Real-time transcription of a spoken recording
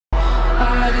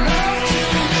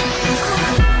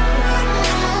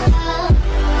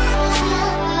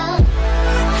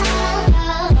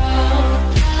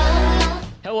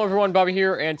Hello everyone, Bobby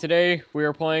here, and today we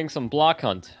are playing some Block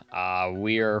Hunt.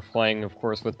 We are playing, of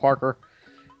course, with Parker.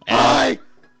 And, Hi!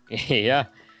 yeah,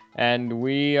 and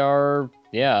we are,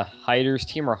 Hider's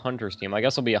team or Hunter's team. I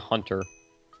guess I'll be a Hunter.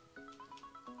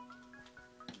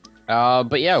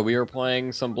 But yeah, we are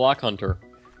playing some Block Hunter.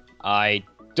 I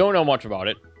don't know much about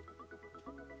it.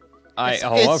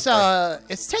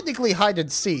 It's technically hide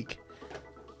and seek.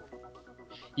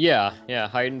 Yeah,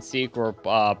 hide and seek or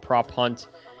prop hunt.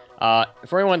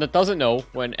 For anyone that doesn't know,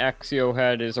 when Axio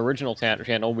had his original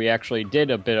channel, we actually did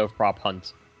a bit of prop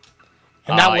hunt.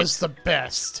 And that was the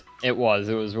best. It was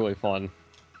really fun.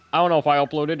 I don't know if I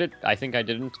uploaded it. I think I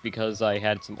didn't because I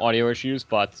had some audio issues,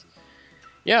 but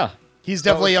yeah. He's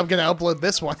definitely I'm gonna upload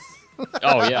this one.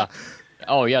 Oh yeah.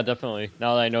 Oh yeah, definitely.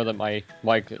 Now that I know that my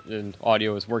mic and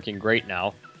audio is working great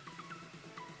now.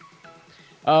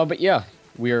 But yeah,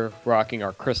 we're rocking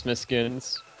our Christmas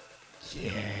skins. Yeah.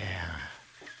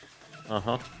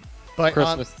 Uh-huh. But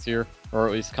Christmas is here, or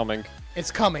at least coming.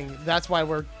 It's coming. That's why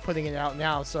we're putting it out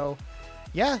now. So,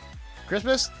 yeah,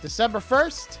 Christmas, December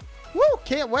 1st. Woo!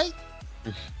 Can't wait.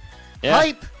 Yeah.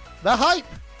 Hype. The hype.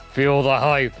 Feel the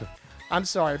hype. I'm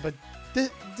sorry, but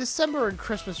December and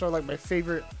Christmas are like my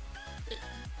favorite.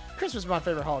 Christmas is my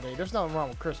favorite holiday. There's nothing wrong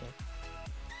with Christmas.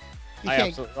 I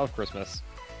absolutely love Christmas.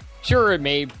 Sure, it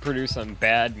may produce some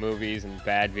bad movies and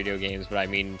bad video games, but I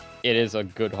mean, it is a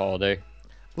good holiday.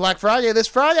 Black Friday this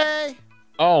Friday.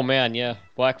 Oh man, yeah,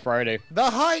 Black Friday. The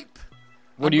hype.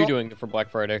 What are you doing for Black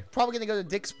Friday? Probably gonna go to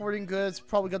Dick's Sporting Goods.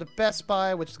 Probably go to Best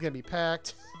Buy, which is gonna be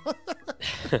packed.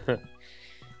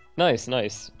 Nice,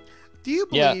 nice. Do you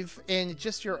believe, in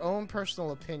just your own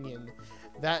personal opinion,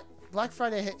 that Black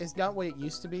Friday is not what it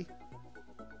used to be?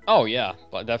 Oh yeah,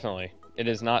 but definitely. It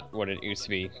is not what it used to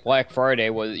be. Black Friday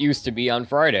used to be on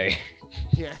Friday.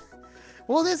 Yeah.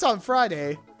 Well, it is on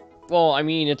Friday. Well, I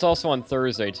mean, it's also on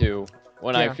Thursday, too.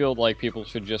 When Yeah. I feel like people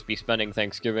should just be spending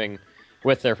Thanksgiving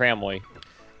with their family.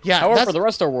 Yeah. However, for the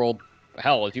rest of the world,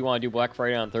 hell, if you want to do Black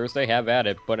Friday on Thursday, have at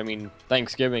it. But, I mean,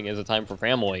 Thanksgiving is a time for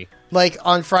family. Like,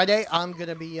 on Friday, I'm going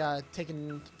to be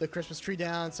taking the Christmas tree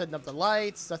down, setting up the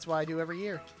lights. That's what I do every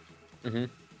year. Mm-hmm.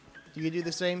 Do you do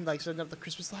the same, like setting up the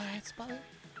Christmas lights, Bobby?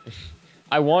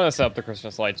 I want to set up the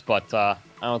Christmas lights, but I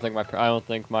don't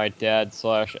think my dad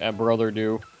 / brother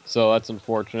do. So that's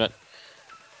unfortunate.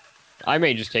 I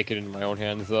may just take it into my own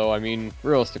hands, though. I mean,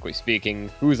 realistically speaking,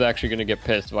 who's actually going to get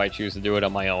pissed if I choose to do it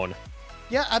on my own?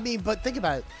 Yeah, I mean, but think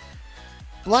about it.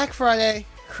 Black Friday,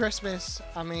 Christmas,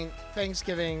 I mean,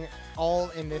 Thanksgiving, all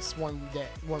in this one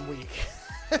week.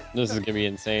 This is going to be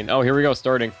insane. Oh, here we go,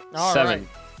 starting. All 7, right.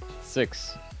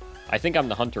 6. I think I'm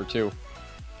the hunter, too.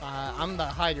 I'm the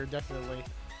hider, definitely.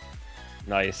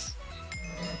 Nice.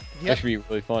 Yep. That should be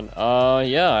really fun.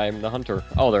 Yeah, I'm the hunter.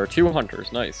 Oh, there are 2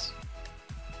 hunters. Nice.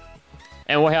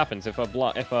 And what happens if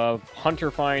a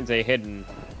hunter finds a hidden?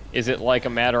 Is it like a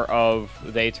matter of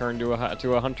they turn to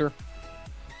a hunter?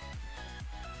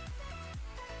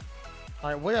 All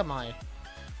right, what am I?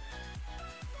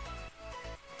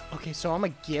 Okay, so I'm a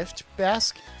gift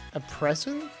basket, a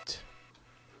present.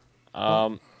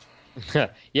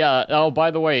 Yeah. Oh,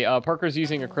 by the way, Parker's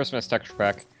using a Christmas texture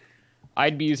pack.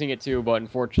 I'd be using it too, but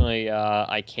unfortunately,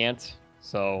 I can't.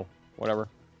 So whatever.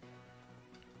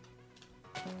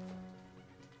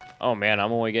 Oh man,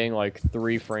 I'm only getting like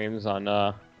 3 frames on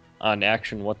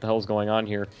action. What the hell's going on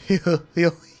here?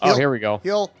 Oh, here we go.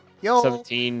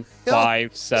 17,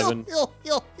 5, 7.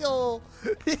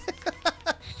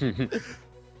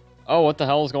 Oh, what the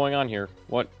hell is going on here?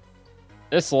 What?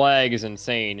 This lag is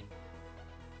insane.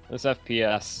 This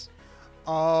FPS.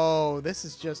 Oh, this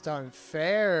is just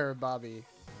unfair, Bobby.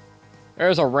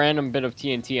 There's a random bit of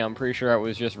TNT. I'm pretty sure it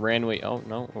was just randomly. Oh,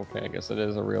 no. Okay, I guess it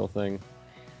is a real thing.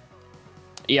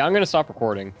 Yeah, I'm going to stop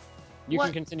recording. You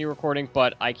can continue recording,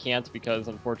 but I can't because,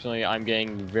 unfortunately, I'm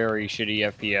getting very shitty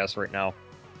FPS right now.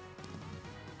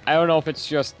 I don't know if it's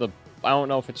just the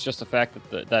fact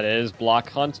that it is Block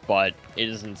Hunt, but it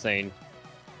is insane.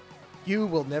 You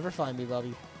will never find me,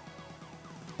 Bobby.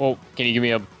 Well, can you give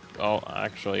me a... Oh,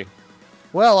 actually...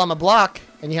 Well, I'm a block,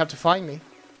 and you have to find me.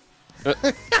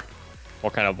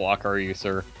 What kind of block are you,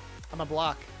 sir? I'm a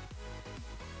block.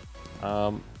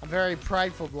 A very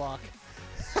prideful block.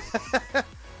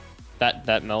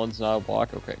 That melon's not a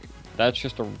block? Okay. That's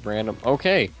just a random...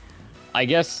 Okay. I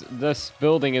guess this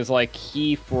building is like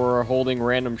key for holding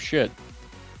random shit.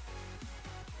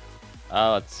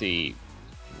 Let's see.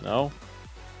 No?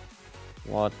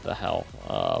 What the hell?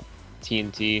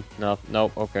 TNT? No,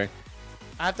 nope, okay.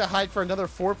 I have to hide for another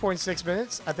 4.6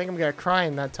 minutes? I think I'm gonna cry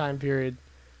in that time period.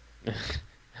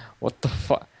 What the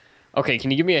fuck? Okay, can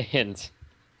you give me a hint?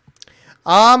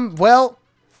 Well,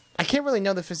 I can't really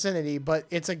know the vicinity, but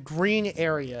it's a green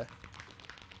area.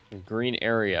 Green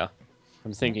area.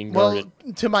 I'm thinking Well,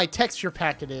 garden. to my texture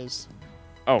pack it is.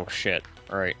 Oh, shit.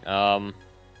 Alright,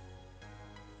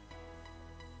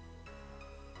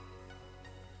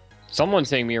 someone's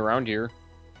seeing me around here.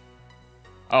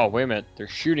 Oh, wait a minute. They're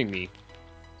shooting me.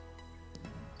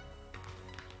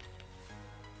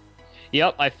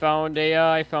 Yep, I found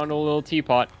a little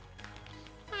teapot.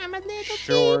 I'm a little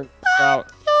Sure.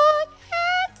 teapot.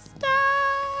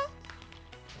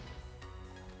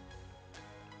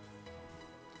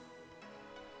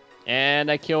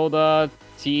 And I killed a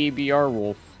TBR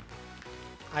wolf.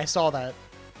 I saw that.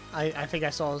 I think I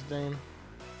saw his name.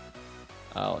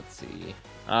 Let's see.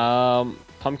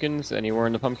 Pumpkins. Anywhere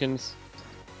in the pumpkins?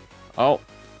 Oh,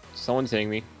 someone's hitting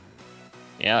me.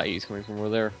 Yeah, he's coming from over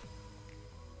there.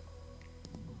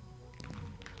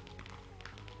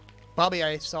 Bobby,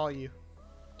 I saw you.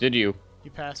 Did you?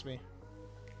 You passed me.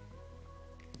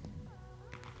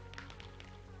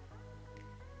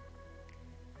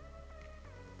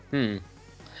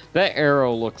 That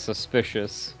arrow looks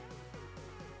suspicious.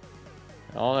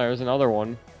 Oh, there's another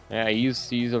one. Yeah,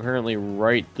 he's apparently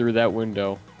right through that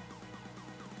window.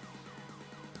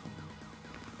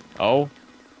 Oh.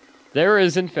 There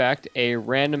is, in fact, a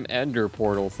random ender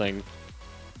portal thing.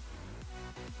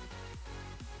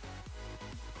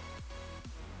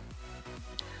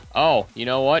 Oh, you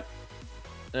know what?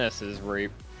 This is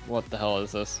rape. What the hell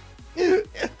is this?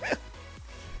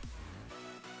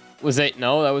 Was it?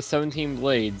 No, that was 17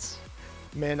 blades.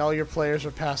 Man, all your players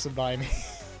are passing by me.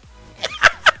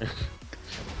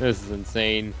 This is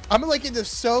insane. I'm like in this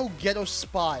so ghetto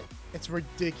spot. It's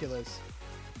ridiculous.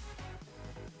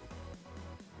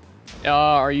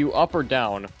 Are you up or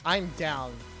down? I'm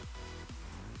down.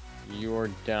 You're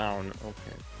down.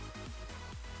 Okay.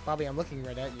 Bobby, I'm looking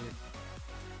right at you.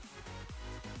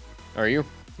 Are you?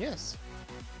 Yes.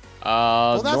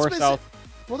 North, south.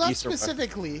 Well, not east, or west?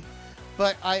 specifically,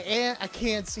 but I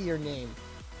can't see your name.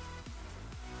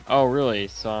 Oh, really?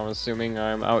 So I'm assuming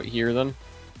I'm out here then?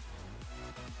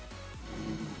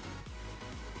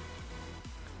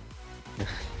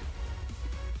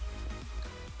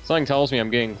 Something tells me I'm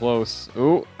getting close.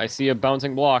 Ooh, I see a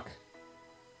bouncing block.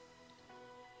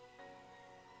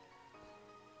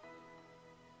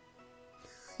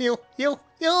 You.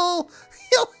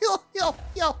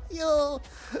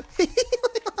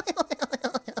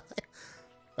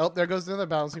 Oh, there goes another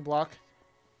bouncing block.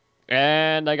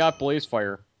 And I got blaze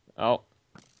fire. Oh.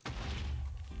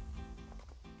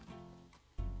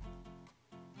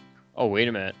 Oh, wait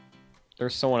a minute.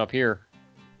 There's someone up here.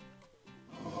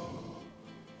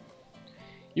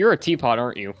 You're a teapot,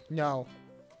 aren't you? No.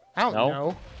 I don't No?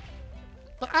 know.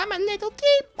 But I'm a little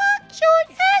teapot,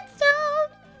 short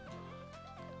handsome.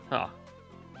 Huh.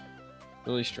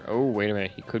 Really oh, wait a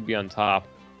minute. He could be on top.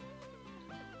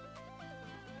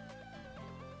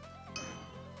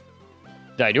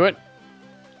 Did I do it?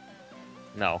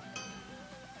 No.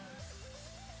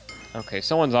 Okay,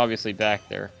 someone's obviously back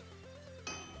there.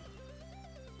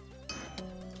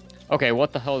 Okay,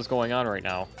 what the hell is going on right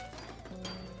now?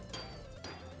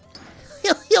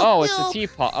 Oh, it's a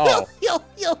teapot. Oh.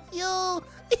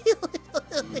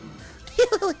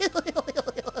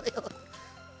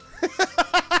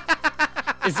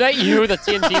 Is that you, the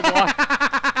TNT block?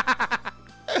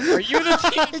 Are you the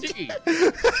TNT?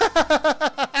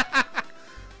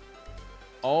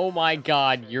 Oh my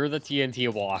god, you're the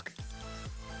TNT block.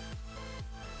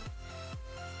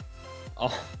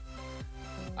 Oh.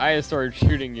 I just started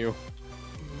shooting you.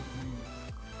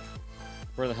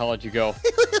 Where the hell did you go?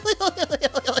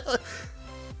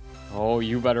 Oh,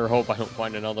 you better hope I don't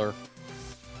find another.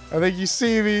 I think you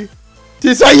see me.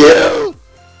 This are you!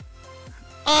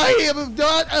 I am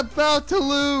not about to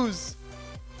lose!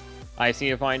 I see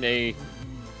you find a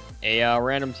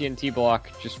random TNT block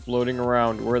just floating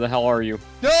around. Where the hell are you?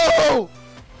 No!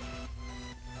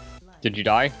 Did you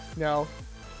die? No.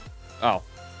 Oh.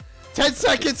 10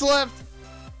 seconds left!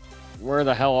 Where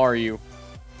the hell are you?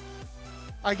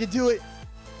 I can do it.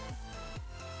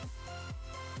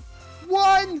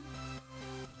 1!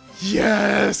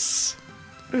 Yes!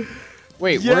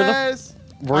 Wait, yes!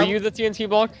 were you the TNT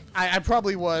block? I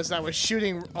probably was. I was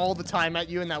shooting all the time at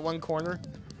you in that one corner.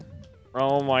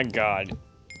 Oh my god.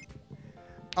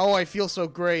 Oh, I feel so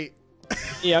great.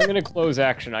 Yeah, I'm gonna close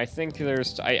action. I think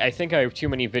I think I have too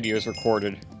many videos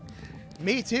recorded.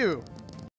 Me too.